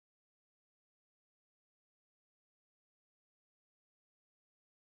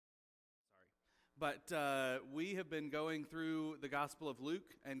But we have been going through the Gospel of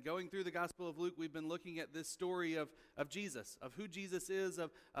Luke, and going through the Gospel of Luke, we've been looking at this story of Jesus, of who Jesus is,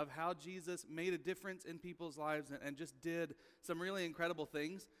 of how Jesus made a difference in people's lives and just did some really incredible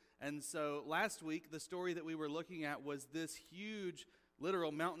things. And so last week, the story that we were looking at was this huge,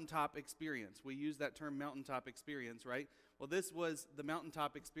 literal mountaintop experience. We use that term mountaintop experience, right? Well, this was the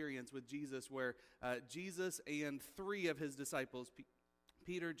mountaintop experience with Jesus, where Jesus and three of his disciples,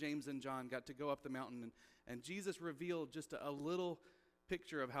 Peter, James, and John, got to go up the mountain, and Jesus revealed just a little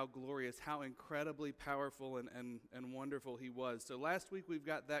picture of how glorious, how incredibly powerful and wonderful he was. So last week we've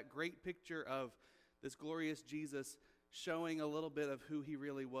got that great picture of this glorious Jesus showing a little bit of who he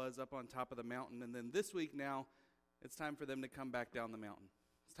really was up on top of the mountain. And then this week now, it's time for them to come back down the mountain.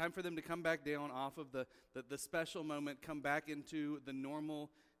 It's time for them to come back down off of the special moment, come back into the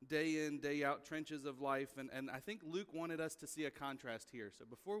normal day in, day out trenches of life. And I think Luke wanted us to see a contrast here. So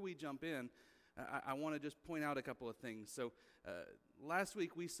before we jump in, I want to just point out a couple of things. So last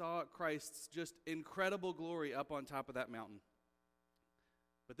week we saw Christ's just incredible glory up on top of that mountain.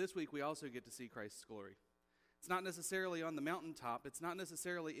 But this week we also get to see Christ's glory. It's not necessarily on the mountaintop. It's not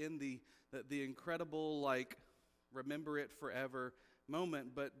necessarily in the incredible, like, remember it forever moment,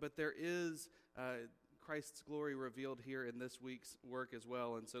 but there is Christ's glory revealed here in this week's work as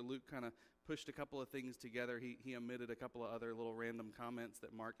well. And so Luke kind of pushed a couple of things together. He omitted a couple of other little random comments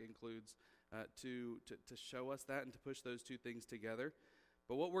that Mark includes to show us that and to push those two things together.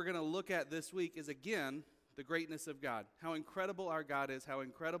 But what we're going to look at this week is, again, the greatness of God, how incredible our God is, how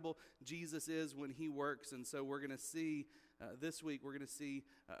incredible Jesus is when he works. And so we're going to see, this week, we're going to see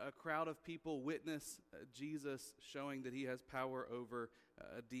a crowd of people witness Jesus showing that he has power over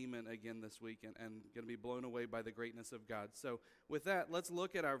a demon again this week, and going to be blown away by the greatness of God. So with that, let's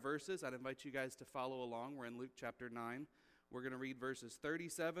look at our verses. I'd invite you guys to follow along. We're in Luke chapter 9. We're going to read verses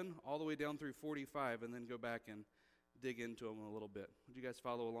 37 all the way down through 45 and then go back and dig into them a little bit. Would you guys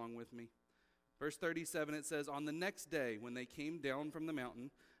follow along with me? Verse 37, it says, "On the next day, when they came down from the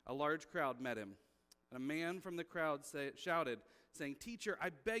mountain, a large crowd met him. And a man from the crowd shouted, saying, 'Teacher, I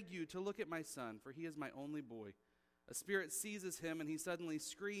beg you to look at my son, for he is my only boy. A spirit seizes him, and he suddenly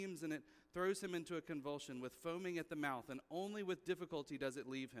screams, and it throws him into a convulsion with foaming at the mouth, and only with difficulty does it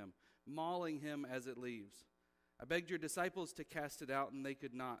leave him, mauling him as it leaves. I begged your disciples to cast it out, and they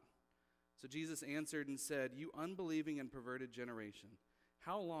could not.' So Jesus answered and said, 'You unbelieving and perverted generation,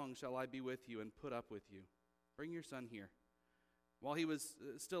 how long shall I be with you and put up with you? Bring your son here.' While he was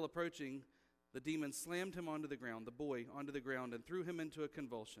still approaching, the demon slammed him onto the ground, the boy onto the ground, and threw him into a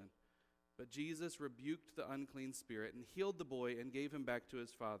convulsion. But Jesus rebuked the unclean spirit and healed the boy and gave him back to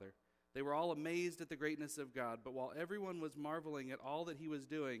his father. They were all amazed at the greatness of God, but while everyone was marveling at all that he was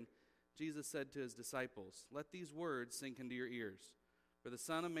doing, Jesus said to his disciples, 'Let these words sink into your ears, for the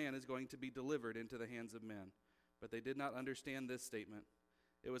Son of Man is going to be delivered into the hands of men.' But they did not understand this statement.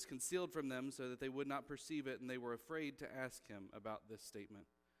 It was concealed from them so that they would not perceive it, and they were afraid to ask him about this statement."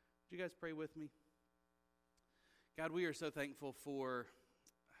 Would you guys pray with me? God, we are so thankful for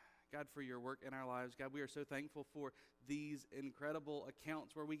your work in our lives. God, we are so thankful for these incredible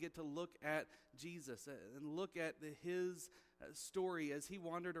accounts where we get to look at Jesus and look at his story as he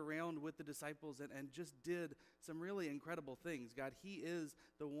wandered around with the disciples and just did some really incredible things. God, he is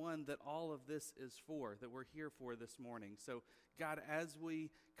the one that all of this is for, that we're here for this morning. So, God, as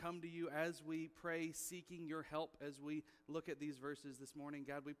we come to you, as we pray, seeking your help, as we look at these verses this morning,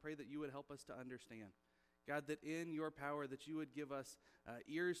 God, we pray that you would help us to understand. God, that in your power that you would give us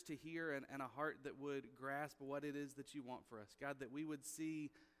ears to hear and a heart that would grasp what it is that you want for us. God, that we would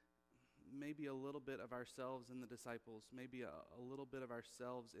see maybe a little bit of ourselves in the disciples, maybe a little bit of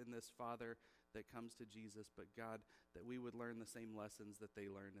ourselves in this Father that comes to Jesus, but God, that we would learn the same lessons that they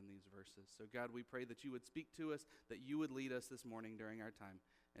learned in these verses. So God, we pray that you would speak to us, that you would lead us this morning during our time.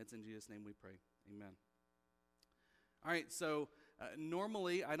 And it's in Jesus' name we pray. Amen. All right, so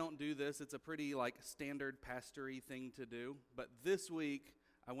normally I don't do this. It's a pretty standard pastory thing to do. But this week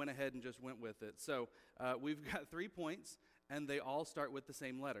I went ahead and just went with it. So we've got 3 points, and they all start with the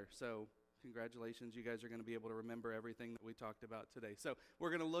same letter. So congratulations, you guys are going to be able to remember everything that we talked about today. So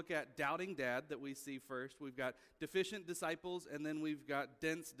we're going to look at doubting dad that we see first. We've got deficient disciples, and then we've got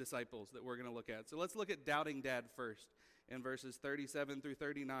dense disciples that we're going to look at. So let's look at doubting dad first in verses 37 through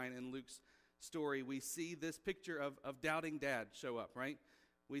 39 in Luke's story. We see this picture of doubting dad show up, right?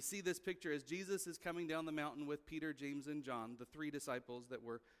 We see this picture as Jesus is coming down the mountain with Peter, James, and John, the 3 disciples that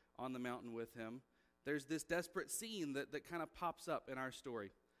were on the mountain with him. There's this desperate scene that kind of pops up in our story.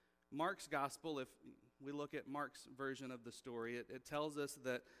 Mark's gospel, if we look at Mark's version of the story, it tells us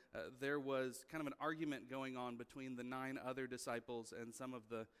that there was kind of an argument going on between the 9 other disciples and some of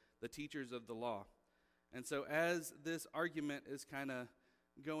the the teachers of the law. And so as this argument is kind of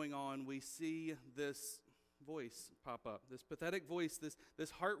going on, we see this voice pop up, this pathetic voice,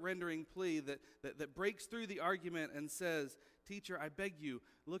 this heart-rendering plea that breaks through the argument and says, "Teacher, I beg you,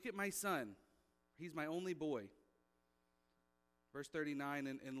 look at my son. He's my only boy." Verse 39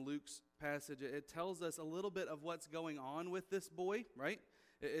 in Luke's passage, it tells us a little bit of what's going on with this boy, right?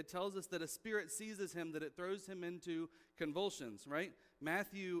 It tells us that a spirit seizes him, that it throws him into convulsions, right?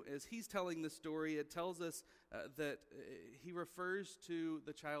 Matthew, as he's telling the story, it tells us that he refers to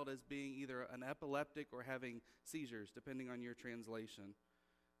the child as being either an epileptic or having seizures, depending on your translation.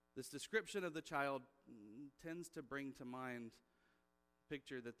 This description of the child tends to bring to mind a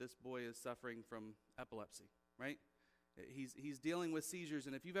picture that this boy is suffering from epilepsy, right? He's dealing with seizures,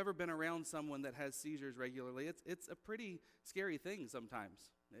 and if you've ever been around someone that has seizures regularly, it's a pretty scary thing sometimes.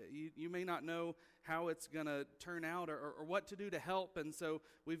 You may not know how it's going to turn out or what to do to help, and so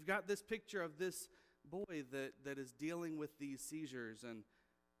we've got this picture of this boy that is dealing with these seizures, and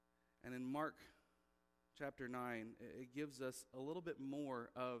in Mark chapter 9, it gives us a little bit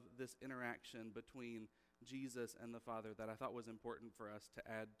more of this interaction between Jesus and the Father that I thought was important for us to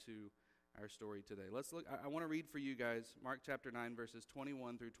add to our story today. Let's look. I want to read for you guys Mark chapter 9, verses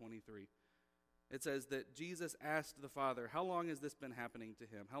 21 through 23. It says that Jesus asked the Father, "How long has this been happening to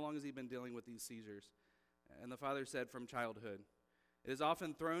him? How long has he been dealing with these seizures?" And the Father said, "From childhood. It has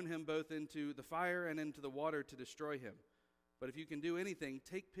often thrown him both into the fire and into the water to destroy him. But if you can do anything,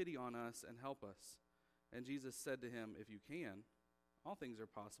 take pity on us and help us." And Jesus said to him, "If you can, all things are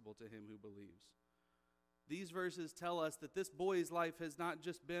possible to him who believes." These verses tell us that this boy's life has not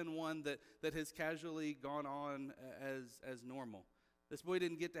just been one that has casually gone on as normal. This boy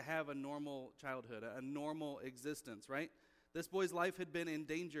didn't get to have a normal childhood, a normal existence, right? This boy's life had been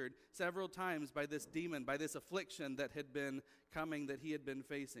endangered several times by this demon, by this affliction that had been coming, that he had been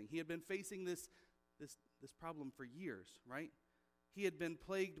facing. He had been facing this problem for years, right? He had been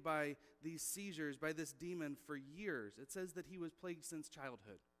plagued by these seizures, by this demon for years. It says that he was plagued since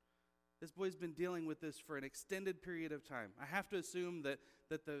childhood. This boy's been dealing with this for an extended period of time. I have to assume that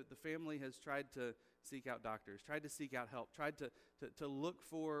the family has tried to seek out doctors, tried to seek out help, tried to look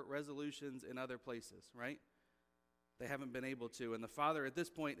for resolutions in other places, right? They haven't been able to. And the father at this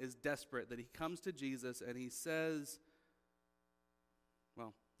point is desperate that he comes to Jesus and he says,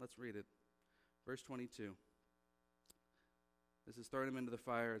 well, let's read it. Verse 22. This is throwing him into the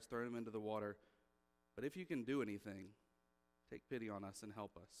fire, it's throwing him into the water. But if you can do anything, take pity on us and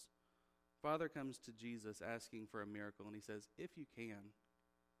help us. Father comes to Jesus asking for a miracle, and he says, if you can.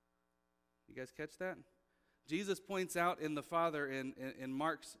 You guys catch that? Jesus points out in the Father in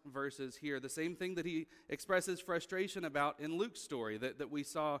Mark's verses here the same thing that he expresses frustration about in Luke's story that we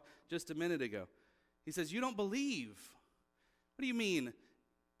saw just a minute ago. He says, you don't believe. What do you mean,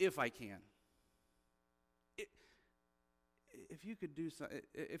 if I can? If you could do something,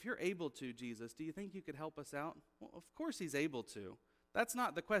 if you're able to, Jesus, do you think you could help us out? Well, of course he's able to. That's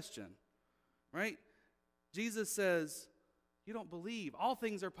not the question. Right? Jesus says, you don't believe. All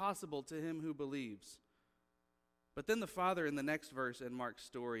things are possible to him who believes. But then the Father in the next verse in Mark's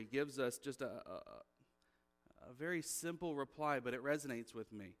story gives us just a very simple reply, but it resonates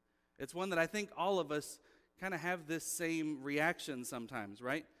with me. It's one that I think all of us kind of have this same reaction sometimes,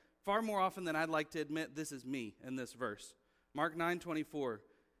 right? Far more often than I'd like to admit, this is me in this verse. Mark 9:24.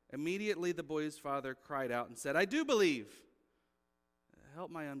 Immediately the boy's father cried out and said, I do believe.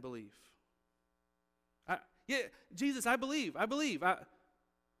 Help my unbelief. Yeah, Jesus, I believe.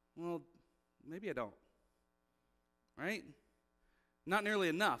 Well, maybe I don't. Right? Not nearly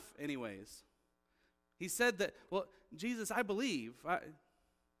enough, anyways. He said that, well, Jesus, I believe.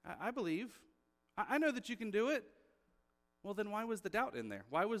 I believe. I know that you can do it. Well, then why was the doubt in there?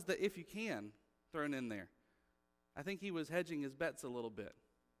 Why was the if you can thrown in there? I think he was hedging his bets a little bit.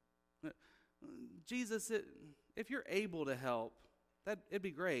 Jesus, if you're able to help, it'd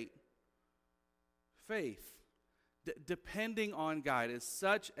be great. Faith, depending on God, is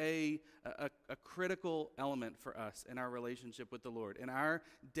such a critical element for us in our relationship with the Lord, in our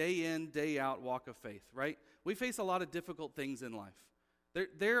day in, day out walk of faith, right? We face a lot of difficult things in life.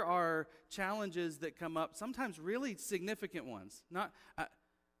 There are challenges that come up, sometimes really significant ones.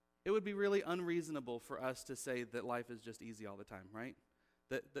 It would be really unreasonable for us to say that life is just easy all the time, right?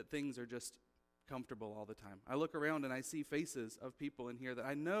 That things are just comfortable all the time. I look around and I see faces of people in here that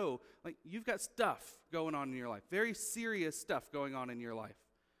I know, like, you've got stuff going on in your life, very serious stuff going on in your life.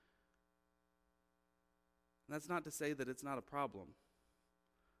 And that's not to say that it's not a problem.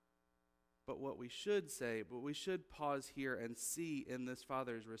 But what we should say, what we should pause here and see in this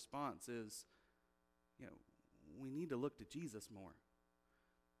father's response is, we need to look to Jesus more.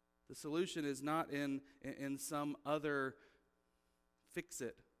 The solution is not in some other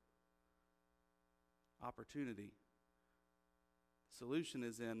fix-it opportunity. The solution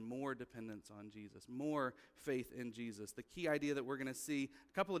is in more dependence on Jesus, more faith in Jesus. The key idea that we're going to see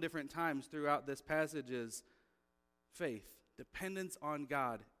a couple of different times throughout this passage is faith. Dependence on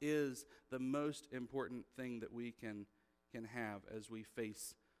God is the most important thing that we can have as we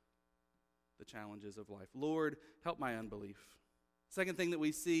face the challenges of life. Lord, help my unbelief. Second thing that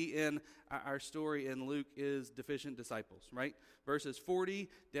we see in our story in Luke is deficient disciples, right? Verses 40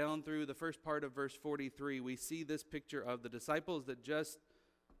 down through the first part of verse 43, we see this picture of the disciples that just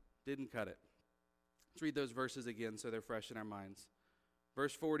didn't cut it. Let's read those verses again so they're fresh in our minds.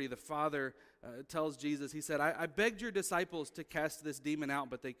 Verse 40, the Father tells Jesus, he said, I begged your disciples to cast this demon out,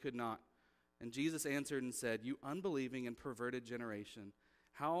 but they could not. And Jesus answered and said, you unbelieving and perverted generation,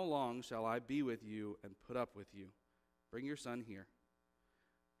 how long shall I be with you and put up with you? Bring your son here.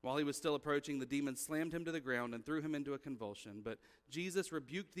 While he was still approaching, the demon slammed him to the ground and threw him into a convulsion. But Jesus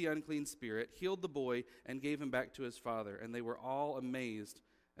rebuked the unclean spirit, healed the boy, and gave him back to his father. And they were all amazed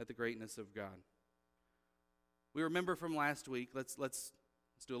at the greatness of God. We remember from last week, let's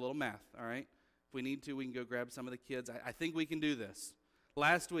do a little math, all right? If we need to, we can go grab some of the kids. I think we can do this.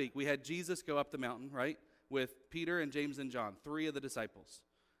 Last week, we had Jesus go up the mountain, right, with Peter and James and John, 3 of the disciples.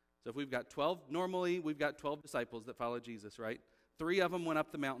 So if we've got 12, normally we've got 12 disciples that follow Jesus, right? 3 of them went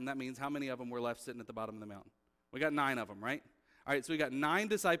up the mountain. That means how many of them were left sitting at the bottom of the mountain? We got 9 of them, right? All right, so we got 9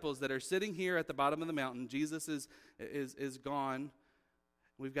 disciples that are sitting here at the bottom of the mountain. Jesus is gone.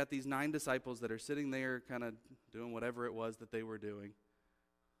 We've got these 9 disciples that are sitting there kind of doing whatever it was that they were doing.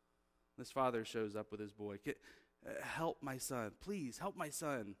 This father shows up with his boy. Help my son. Please, help my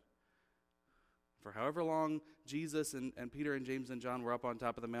son. For however long Jesus and Peter and James and John were up on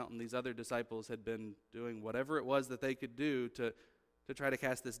top of the mountain, these other disciples had been doing whatever it was that they could do to try to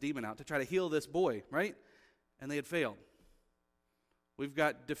cast this demon out, to try to heal this boy, right? And they had failed. We've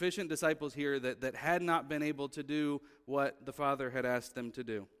got deficient disciples here that had not been able to do what the Father had asked them to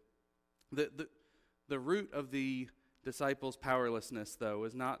do. The root of the disciples' powerlessness, though,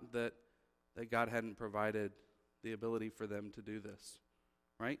 is not that God hadn't provided the ability for them to do this,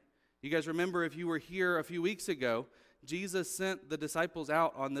 right? You guys remember, if you were here a few weeks ago, Jesus sent the disciples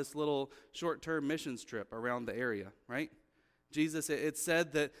out on this little short-term missions trip around the area, right? It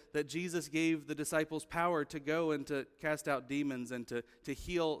said that Jesus gave the disciples power to go and to cast out demons and to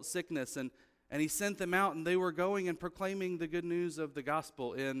heal sickness, and he sent them out, and they were going and proclaiming the good news of the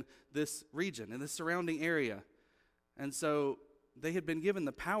gospel in this region, in this surrounding area. And so they had been given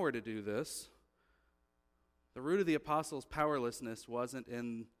the power to do this. The root of the apostles' powerlessness wasn't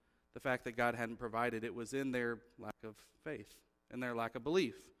in the fact that God hadn't provided. It was in their lack of faith and their lack of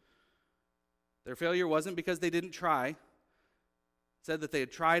belief. Their failure wasn't because they didn't try. It said that they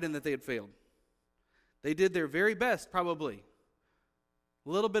had tried and that they had failed. They did their very best, probably. A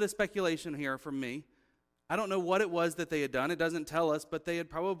little bit of speculation here from me. I don't know what it was that they had done. It doesn't tell us, but they had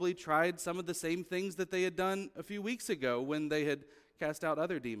probably tried some of the same things that they had done a few weeks ago when they had cast out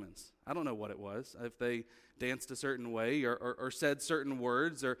other demons. I don't know what it was. If they danced a certain way or said certain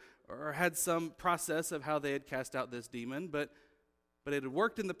words or had some process of how they had cast out this demon, but it had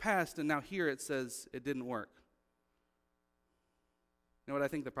worked in the past, and now here it says it didn't work. You know what I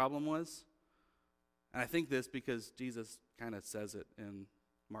think the problem was? And I think this because Jesus kind of says it in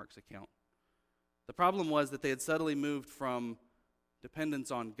Mark's account. The problem was that they had subtly moved from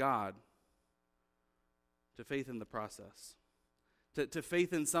dependence on God to faith in the process. To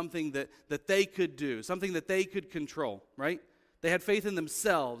faith in something that they could do, something that they could control, right? They had faith in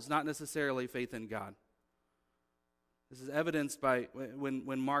themselves, not necessarily faith in God. This is evidenced by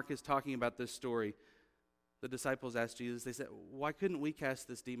when Mark is talking about this story. The disciples asked Jesus, they said, why couldn't we cast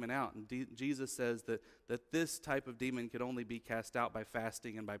this demon out? And Jesus says that this type of demon could only be cast out by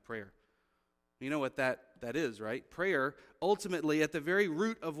fasting and by prayer. You know what that is, right? Prayer, ultimately, at the very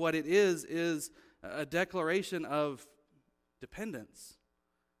root of what it is a declaration of dependence.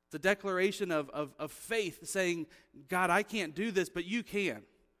 It's a declaration of faith, saying, God, I can't do this, but you can.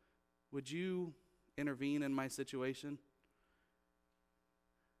 Would you intervene in my situation?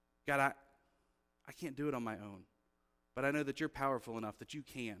 God, I can't do it on my own, but I know that you're powerful enough that you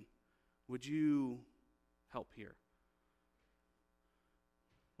can. Would you help here?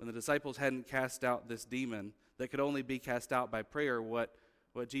 When the disciples hadn't cast out this demon that could only be cast out by prayer, what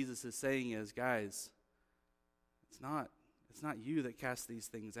Jesus is saying is, guys, it's not you that casts these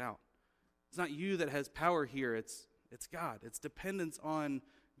things out. It's not you that has power here. It's God. It's dependence on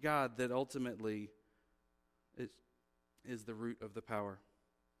God that ultimately is the root of the power.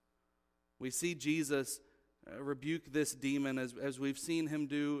 We see Jesus rebuke this demon as we've seen him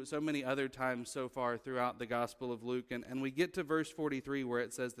do so many other times so far throughout the Gospel of Luke. And we get to verse 43 where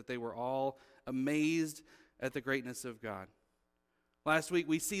it says that they were all amazed at the greatness of God. Last week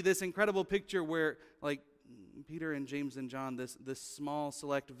we see this incredible picture where, like, Peter and James and John, this small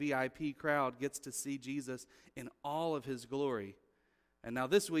select VIP crowd gets to see Jesus in all of his glory. And now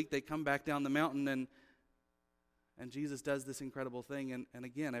this week they come back down the mountain and Jesus does this incredible thing. And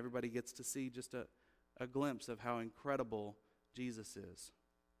again, everybody gets to see just a glimpse of how incredible Jesus is.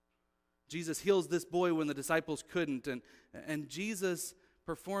 Jesus heals this boy when the disciples couldn't. And Jesus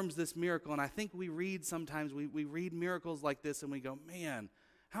performs this miracle. And I think we read sometimes, we read miracles like this and we go, man,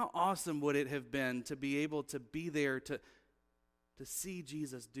 how awesome would it have been to be able to be there to see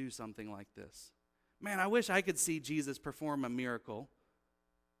Jesus do something like this? Man, I wish I could see Jesus perform a miracle.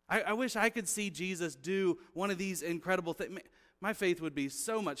 I wish I could see Jesus do one of these incredible things. My faith would be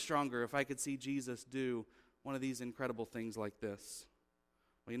so much stronger if I could see Jesus do one of these incredible things like this.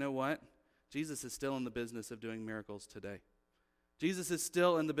 Well, you know what? Jesus is still in the business of doing miracles today. Jesus is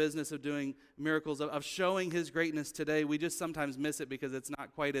still in the business of doing miracles, of showing his greatness today. We just sometimes miss it because it's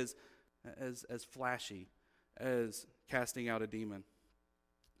not quite as flashy as casting out a demon.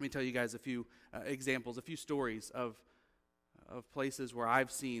 Let me tell you guys a few examples, a few stories of places where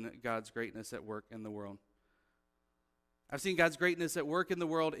I've seen God's greatness at work in the world. I've seen God's greatness at work in the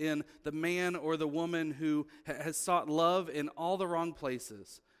world in the man or the woman who has sought love in all the wrong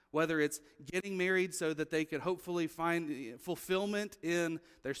places. Whether it's getting married so that they could hopefully find fulfillment in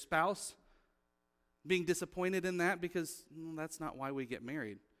their spouse, being disappointed in that because that's not why we get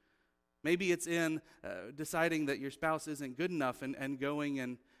married. Maybe it's in deciding that your spouse isn't good enough and going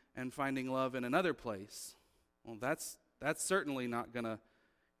and finding love in another place. Well, that's certainly not gonna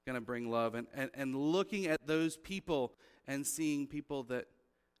bring love. And looking at those people and seeing people that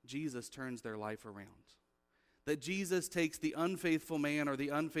Jesus turns their life around. That Jesus takes the unfaithful man or the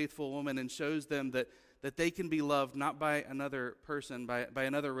unfaithful woman and shows them that they can be loved not by another person, by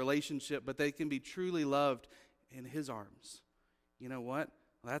another relationship, but they can be truly loved in his arms. You know what?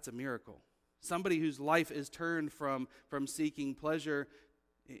 Well, that's a miracle. Somebody whose life is turned from seeking pleasure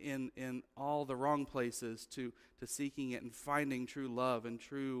in all the wrong places to seeking it and finding true love and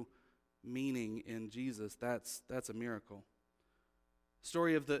true meaning in Jesus. That's a miracle.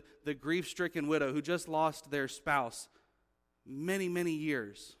 Story of the grief-stricken widow who just lost their spouse many, many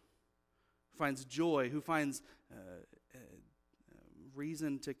years, who finds joy, who finds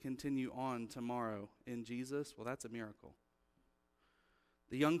reason to continue on tomorrow in Jesus. Well, that's a miracle.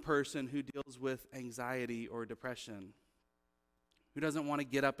 The young person who deals with anxiety or depression, who doesn't want to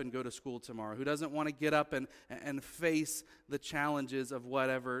get up and go to school tomorrow, who doesn't want to get up and face the challenges of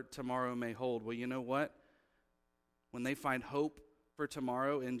whatever tomorrow may hold. Well, you know what? When they find hope for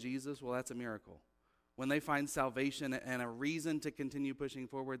tomorrow in Jesus, well, that's a miracle. When they find salvation and a reason to continue pushing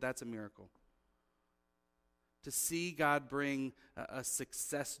forward, that's a miracle. To see God bring a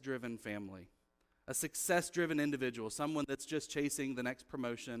success-driven family, a success-driven individual, someone that's just chasing the next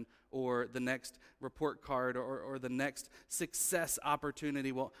promotion or the next report card or the next success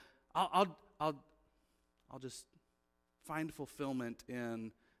opportunity. Well, I'll just find fulfillment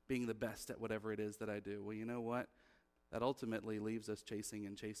in being the best at whatever it is that I do. Well, you know what? That ultimately leaves us chasing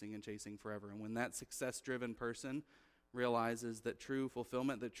and chasing and chasing forever. And when that success-driven person realizes that true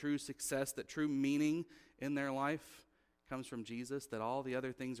fulfillment, that true success, that true meaning in their life comes from Jesus, that all the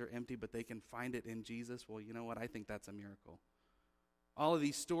other things are empty, but they can find it in Jesus, well, you know what? I think that's a miracle. All of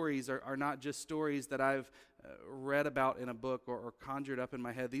these stories are not just stories that I've read about in a book or conjured up in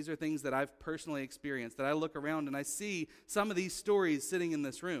my head. These are things that I've personally experienced, that I look around and I see some of these stories sitting in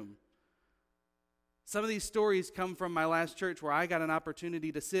this room. Some of these stories come from my last church where I got an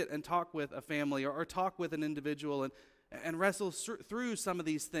opportunity to sit and talk with a family or talk with an individual and wrestle through some of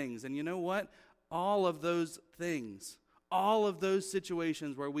these things. And you know what? All of those things, all of those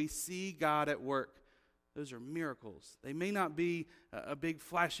situations where we see God at work, those are miracles. They may not be a big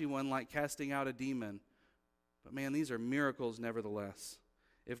flashy one like casting out a demon, but man, these are miracles nevertheless.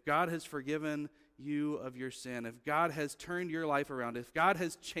 If God has forgiven you of your sin, if God has turned your life around, if God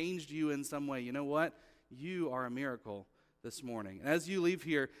has changed you in some way, you know what? You are a miracle this morning. And as you leave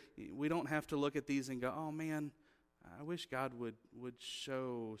here, we don't have to look at these and go, oh man, I wish God would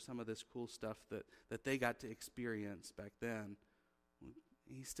show some of this cool stuff that they got to experience back then.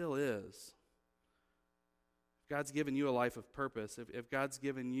 He still is. If God's given you a life of purpose, if God's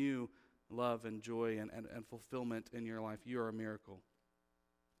given you love and joy and fulfillment in your life, you are a miracle.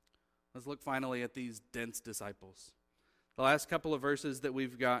 Let's look finally at these dense disciples. The last couple of verses that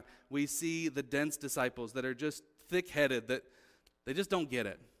we've got, we see the dense disciples that are just thick-headed, that they just don't get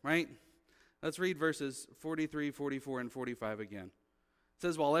it, right? Let's read verses 43, 44, and 45 again. It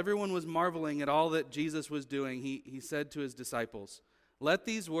says, while everyone was marveling at all that Jesus was doing, he said to his disciples, let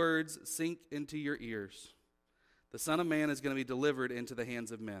these words sink into your ears. The Son of Man is going to be delivered into the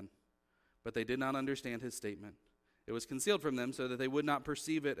hands of men. But they did not understand his statement. It was concealed from them so that they would not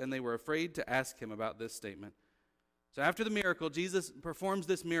perceive it, and they were afraid to ask him about this statement. So after the miracle, Jesus performs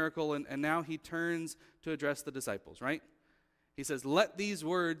this miracle, and now he turns to address the disciples, right? He says, let these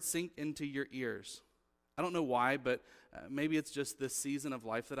words sink into your ears. I don't know why, but maybe it's just this season of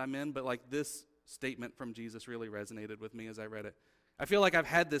life that I'm in, but like this statement from Jesus really resonated with me as I read it. I feel like I've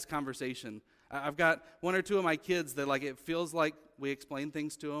had this conversation. I've got one or two of my kids that like it feels like we explain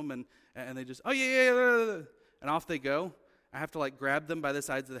things to them and they just, oh yeah, and off they go. I have to like grab them by the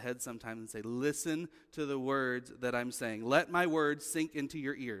sides of the head sometimes and say, listen to the words that I'm saying. Let my words sink into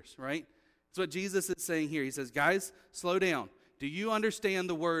your ears, right? That's what Jesus is saying here. He says, guys, slow down. Do you understand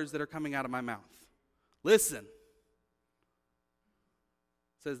the words that are coming out of my mouth? Listen.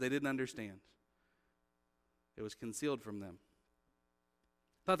 It says they didn't understand. It was concealed from them.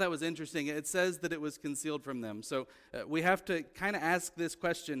 I thought that was interesting. It says that it was concealed from them. So we have to kind of ask this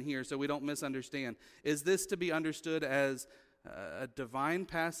question here so we don't misunderstand. Is this to be understood as a divine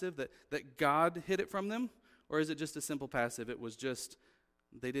passive, that God hid it from them? Or is it just a simple passive? It was just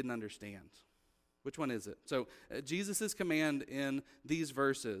they didn't understand. Which one is it? So Jesus' command in these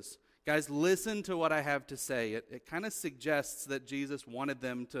verses, guys, listen to what I have to say. It kind of suggests that Jesus wanted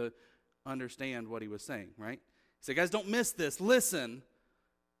them to understand what he was saying, right? He said, guys, don't miss this. Listen.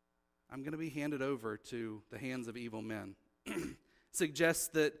 I'm going to be handed over to the hands of evil men. Suggests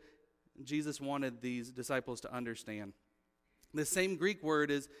that Jesus wanted these disciples to understand. The same Greek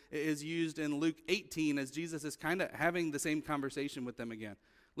word is used in Luke 18 as Jesus is kind of having the same conversation with them again.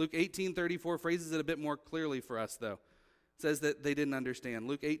 Luke 18:34 phrases it a bit more clearly for us, though. It says that they didn't understand.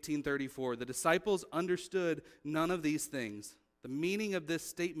 Luke 18:34, the disciples understood none of these things. The meaning of this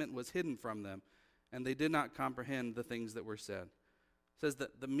statement was hidden from them, and they did not comprehend the things that were said. Says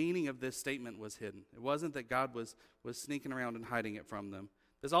that the meaning of this statement was hidden. It wasn't that God was sneaking around and hiding it from them.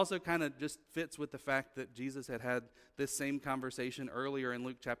 This also kind of just fits with the fact that Jesus had this same conversation earlier in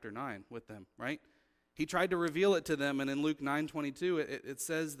Luke chapter 9 with them, right? He tried to reveal it to them, and in Luke 9:22, it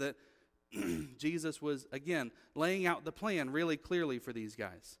says that Jesus was, again, laying out the plan really clearly for these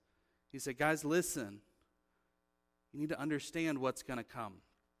guys. He said, guys, listen. You need to understand what's going to come.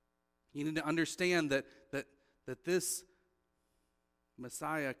 You need to understand that this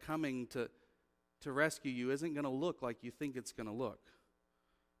Messiah coming to rescue you isn't going to look like you think it's going to look.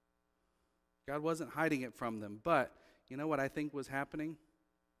 God wasn't hiding it from them, but you know what I think was happening?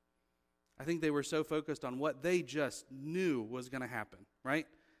 I think they were so focused on what they just knew was going to happen, right?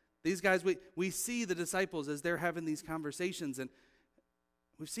 These guys, we see the disciples as they're having these conversations, and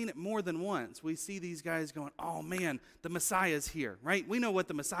we've seen it more than once. We see these guys going, oh man, the Messiah's here, right? We know what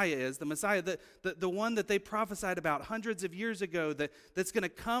the Messiah is. The Messiah, the one that they prophesied about hundreds of years ago that's going to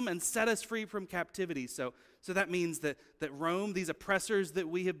come and set us free from captivity. So that means that Rome, these oppressors that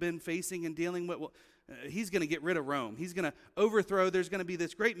we have been facing and dealing with, he's going to get rid of Rome. He's going to overthrow. There's going to be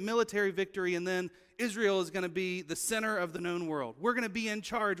this great military victory, and then Israel is going to be the center of the known world. We're going to be in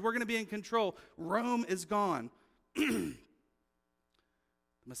charge. We're going to be in control. Rome is gone. The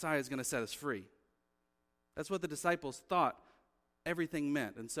Messiah is going to set us free. That's what the disciples thought everything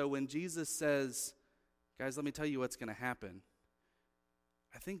meant. And so when Jesus says, guys, let me tell you what's going to happen,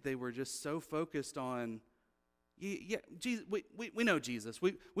 I think they were just so focused on, yeah, Jesus, we know Jesus.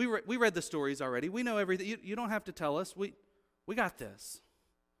 We read the stories already. We know everything. You don't have to tell us. We got this.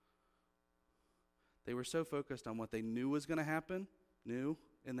 They were so focused on what they knew was going to happen, knew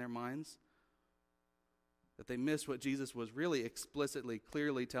in their minds, that they missed what Jesus was really explicitly,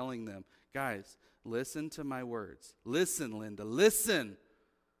 clearly telling them. Guys, listen to my words. Listen, Linda, listen.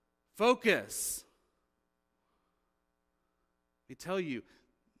 Focus. I tell you,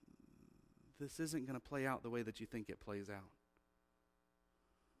 this isn't going to play out the way that you think it plays out.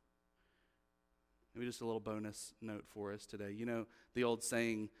 Maybe just a little bonus note for us today. You know the old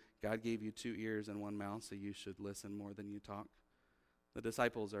saying, God gave you 2 ears and 1 mouth, so you should listen more than you talk. The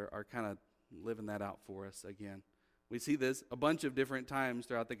disciples are kind of living that out for us again. We see this a bunch of different times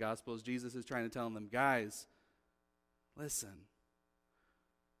throughout the Gospels. Jesus is trying to tell them, guys, listen.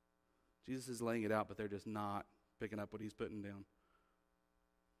 Jesus is laying it out, but they're just not picking up what he's putting down.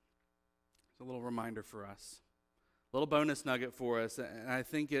 It's a little reminder for us. A little bonus nugget for us, and I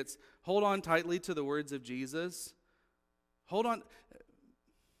think it's hold on tightly to the words of Jesus. Hold on.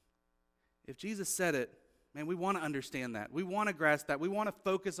 If Jesus said it, man, we want to understand that. We want to grasp that. We want to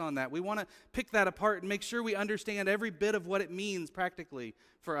focus on that. We want to pick that apart and make sure we understand every bit of what it means practically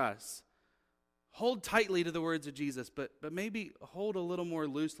for us. hold tightly to the words of Jesus, but maybe hold a little more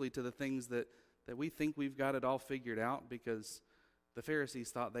loosely to the things that we think we've got it all figured out, because the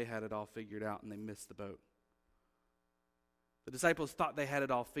Pharisees thought they had it all figured out and they missed the boat. The disciples thought they had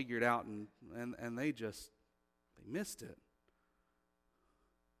it all figured out and they missed it.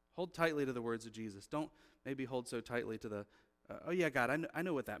 Hold tightly to the words of Jesus. Don't maybe hold so tightly to the, oh yeah, God, I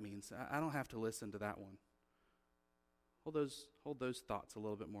know what that means. I don't have to listen to that one. Hold those thoughts a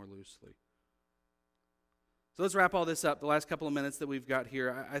little bit more loosely. So let's wrap all this up, the last couple of minutes that we've got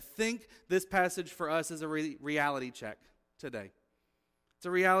here. I think this passage for us is a reality check today. It's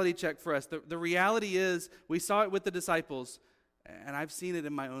a reality check for us. The reality is, we saw it with the disciples, and I've seen it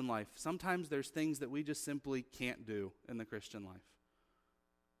in my own life. Sometimes there's things that we just simply can't do in the Christian life.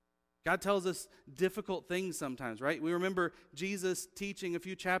 God tells us difficult things sometimes, right? We remember Jesus teaching a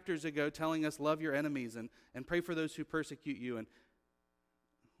few chapters ago, telling us love your enemies and pray for those who persecute you. And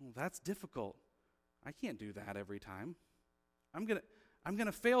well, that's difficult. I can't do that every time. I'm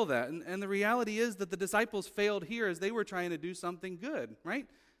gonna fail that. And the reality is that the disciples failed here as they were trying to do something good, right?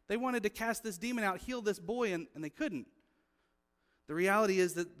 They wanted to cast this demon out, heal this boy, and they couldn't. The reality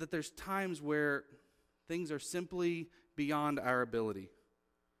is that there's times where things are simply beyond our ability.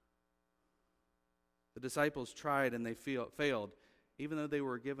 The disciples tried and they failed, even though they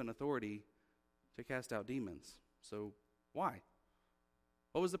were given authority to cast out demons. So why?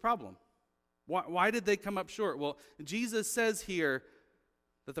 What was the problem? Why did they come up short? Well, Jesus says here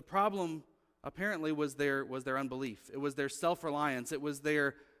that the problem apparently was their unbelief. It was their self-reliance. It was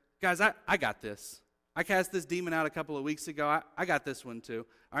their, guys, I got this. I cast this demon out a couple of weeks ago. I got this one too.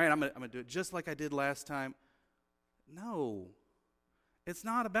 All right, I'm gonna do it just like I did last time. No. It's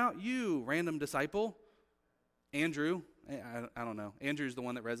not about you, random disciple. Andrew, I don't know. Andrew's the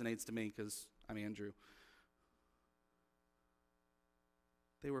one that resonates to me because I'm Andrew.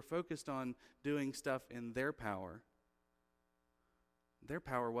 They were focused on doing stuff in their power. Their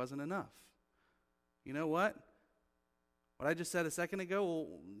power wasn't enough. You know what? What I just said a second ago,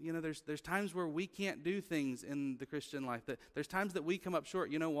 well, there's times where we can't do things in the Christian life. There's times that we come up short.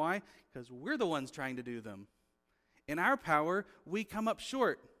 You know why? Because we're the ones trying to do them. In our power, we come up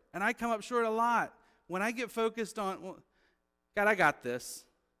short. And I come up short a lot. When I get focused on, well, God, I got this.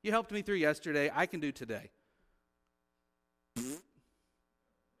 You helped me through yesterday. I can do today.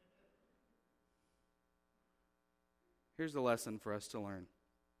 Here's the lesson for us to learn.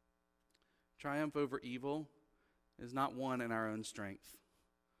 Triumph over evil is not won in our own strength.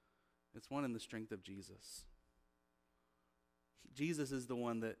 It's won in the strength of Jesus. Jesus is the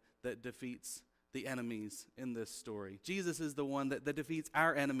one that defeats the enemies in this story. Jesus is the one that defeats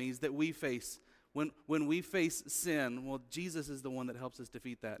our enemies that we face. When we face sin, well, Jesus is the one that helps us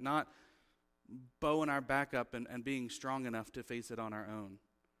defeat that, not bowing our back up and being strong enough to face it on our own.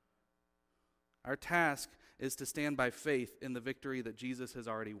 Our task is to stand by faith in the victory that Jesus has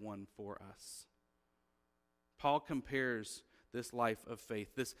already won for us. Paul compares this life of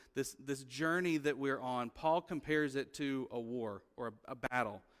faith, this journey that we're on, Paul compares it to a war or a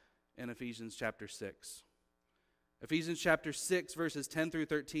battle in Ephesians chapter 6. Ephesians chapter 6, verses 10 through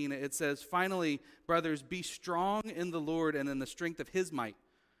 13, it says, "Finally, brothers, be strong in the Lord and in the strength of his might.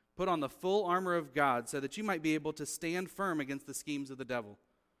 Put on the full armor of God so that you might be able to stand firm against the schemes of the devil.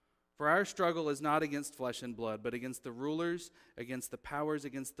 For our struggle is not against flesh and blood, but against the rulers, against the powers,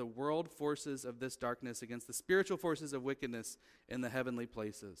 against the world forces of this darkness, against the spiritual forces of wickedness in the heavenly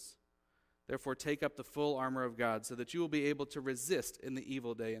places. Therefore, take up the full armor of God so that you will be able to resist in the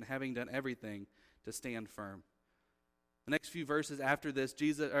evil day, and having done everything, to stand firm." The next few verses after this,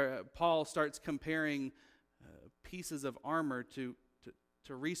 Paul starts comparing pieces of armor to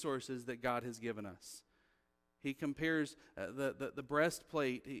resources that God has given us. He compares the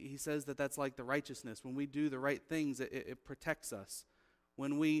breastplate. He says that that's like the righteousness. When we do the right things, it protects us.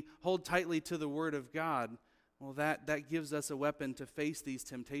 When we hold tightly to the word of God, well, that gives us a weapon to face these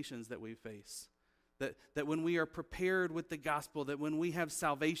temptations that we face. That when we are prepared with the gospel, that when we have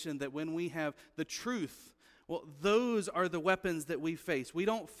salvation, that when we have the truth, well, those are the weapons that we face. We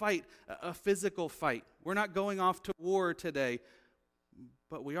don't fight a physical fight. We're not going off to war today,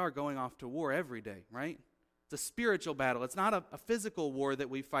 but we are going off to war every day, right? It's a spiritual battle. It's not a physical war that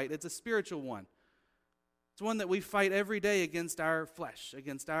we fight. It's a spiritual one. It's one that we fight every day against our flesh,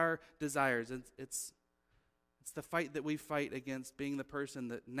 against our desires. It's the fight that we fight against being the person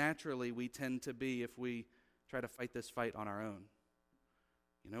that naturally we tend to be if we try to fight this fight on our own.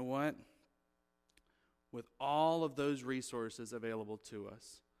 You know what? With all of those resources available to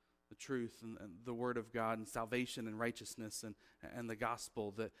us, the truth and the Word of God and salvation and righteousness and the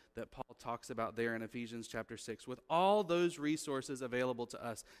gospel that Paul talks about there in Ephesians chapter 6. With all those resources available to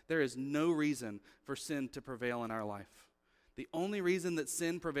us, there is no reason for sin to prevail in our life. The only reason that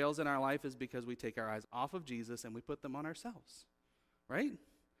sin prevails in our life is because we take our eyes off of Jesus and we put them on ourselves, right?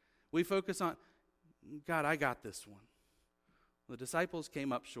 We focus on, God, I got this one. The disciples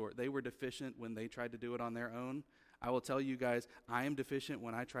came up short. They were deficient when they tried to do it on their own. I will tell you guys, I am deficient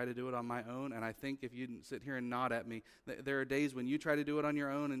when I try to do it on my own, and I think if you sit here and nod at me, there are days when you try to do it on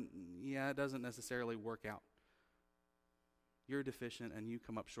your own, and it doesn't necessarily work out. You're deficient, and you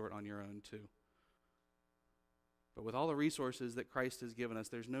come up short on your own too. But with all the resources that Christ has given us,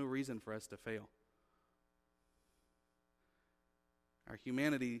 there's no reason for us to fail. Our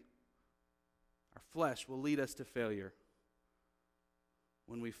humanity, our flesh will lead us to failure.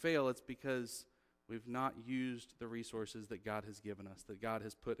 When we fail, it's because we've not used the resources that God has given us, that God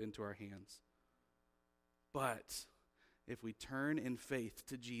has put into our hands. But if we turn in faith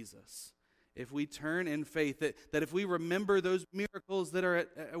to Jesus, if we turn in faith, that if we remember those miracles that are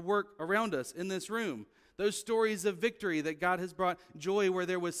at work around us in this room, those stories of victory that God has brought joy where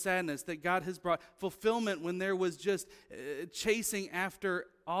there was sadness, that God has brought fulfillment when there was just chasing after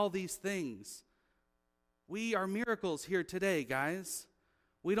all these things. We are miracles here today, guys.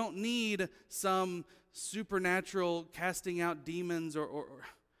 We don't need some supernatural casting out demons or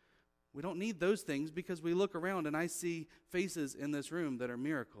we don't need those things, because we look around and I see faces in this room that are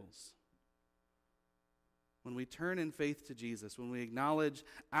miracles. When we turn in faith to Jesus, when we acknowledge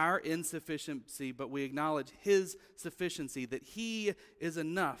our insufficiency, but we acknowledge His sufficiency, that He is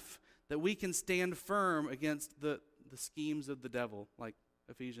enough, that we can stand firm against the schemes of the devil, like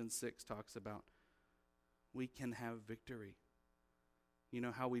Ephesians 6 talks about, we can have victory. You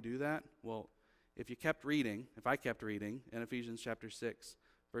know how we do that? Well, if I kept reading in Ephesians chapter 6,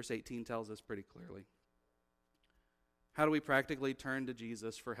 verse 18 tells us pretty clearly. How do we practically turn to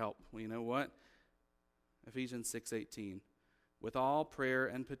Jesus for help? Well, you know what? Ephesians 6:18. With all prayer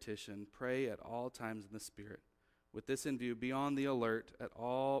and petition, pray at all times in the Spirit. With this in view, be on the alert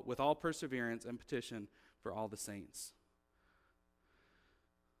with all perseverance and petition for all the saints.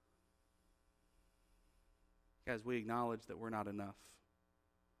 Guys, we acknowledge that we're not enough.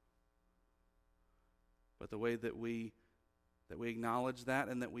 But the way that we acknowledge that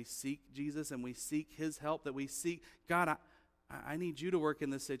and that we seek Jesus and we seek His help, that we seek, God, I need you to work in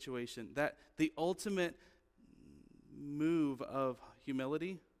this situation. That the ultimate move of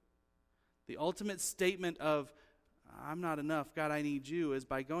humility, the ultimate statement of, I'm not enough, God, I need you, is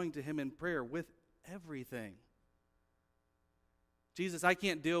by going to Him in prayer with everything. Jesus, I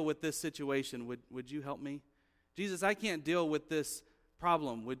can't deal with this situation. Would you help me? Jesus, I can't deal with this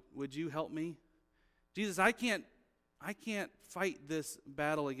problem. Would you help me? Jesus, I can't fight this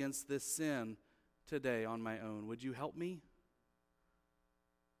battle against this sin today on my own. Would you help me?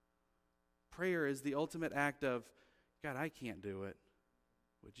 Prayer is the ultimate act of, God, I can't do it.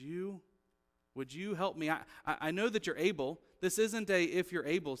 Would you help me? I know that you're able. This isn't a if you're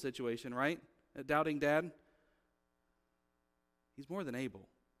able situation, right? A doubting dad. He's more than able.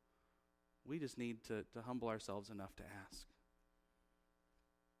 We just need to humble ourselves enough to ask.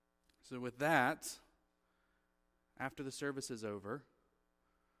 So with that, after the service is over,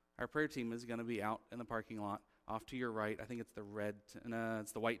 our prayer team is going to be out in the parking lot off to your right. I think it's the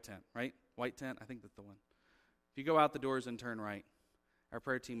it's the white tent, right? White tent, I think that's the one. If you go out the doors and turn right, our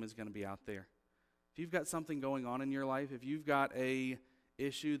prayer team is going to be out there. If you've got something going on in your life, if you've got a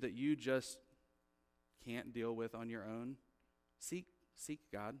issue that you just can't deal with on your own, seek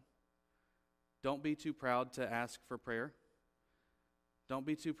God. Don't be too proud to ask for prayer. Don't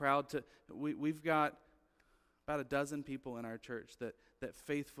be too proud to, we've got about a dozen people in our church that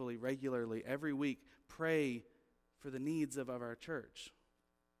faithfully, regularly, every week pray for the needs of our church.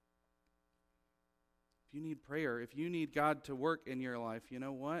 If you need prayer, if you need God to work in your life, you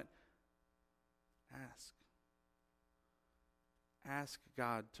know what? Ask. Ask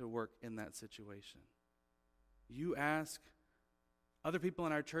God to work in that situation. You ask. Other people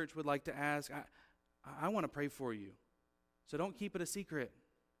in our church would like to ask. I want to pray for you. So don't keep it a secret.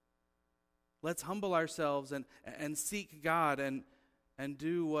 Let's humble ourselves and seek God and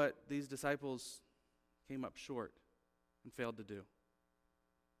do what these disciples came up short and failed to do.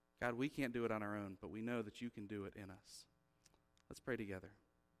 God, we can't do it on our own, but we know that you can do it in us. Let's pray together.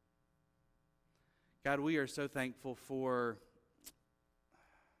 God, we are so thankful for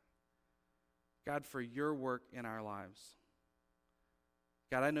your work in our lives.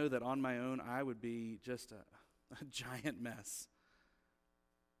 God, I know that on my own I would be just a giant mess.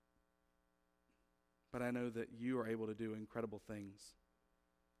 But I know that you are able to do incredible things.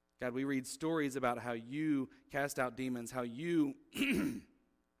 God, we read stories about how you cast out demons, how you,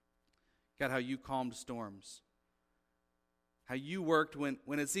 God, how you calmed storms, how you worked when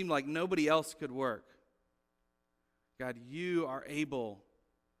it seemed like nobody else could work. God, you are able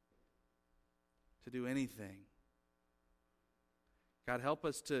to do anything. God, help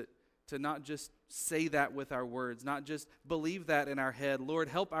us to not just say that with our words, not just believe that in our head. Lord,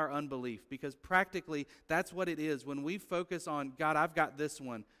 help our unbelief, because practically that's what it is. When we focus on, God, I've got this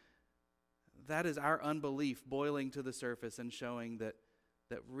one, that is our unbelief boiling to the surface and showing that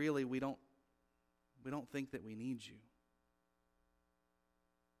really we don't think that we need you.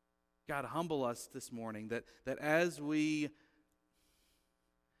 God, humble us this morning, that as we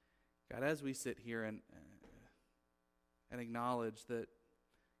sit here and acknowledge that,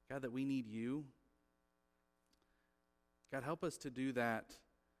 God, that we need you, God, help us to do that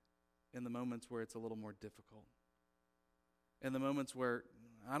in the moments where it's a little more difficult, in the moments where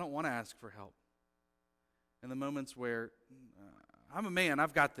I don't want to ask for help, in the moments where I'm a man,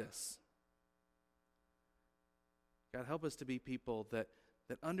 I've got this. God, help us to be people that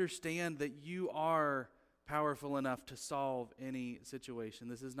understand that you are powerful enough to solve any situation.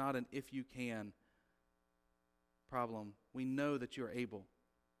 This is not an if you can problem. We know that you are able.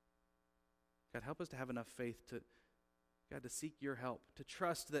 God, help us to have enough faith to seek your help, to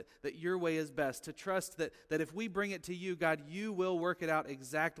trust that your way is best, to trust that if we bring it to you, God, you will work it out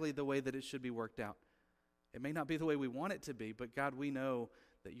exactly the way that it should be worked out. It may not be the way we want it to be, but God, we know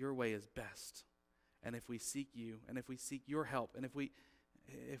that your way is best. And if we seek you, and if we seek your help, and if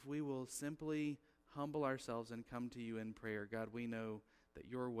we will simply humble ourselves and come to you in prayer, God, we know that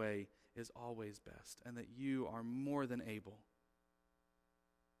your way is always best, and that you are more than able.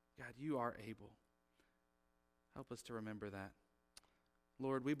 God, you are able. Help us to remember that.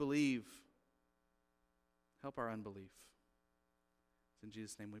 Lord, we believe. Help our unbelief. It's in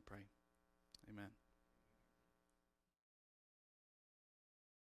Jesus' name we pray. Amen.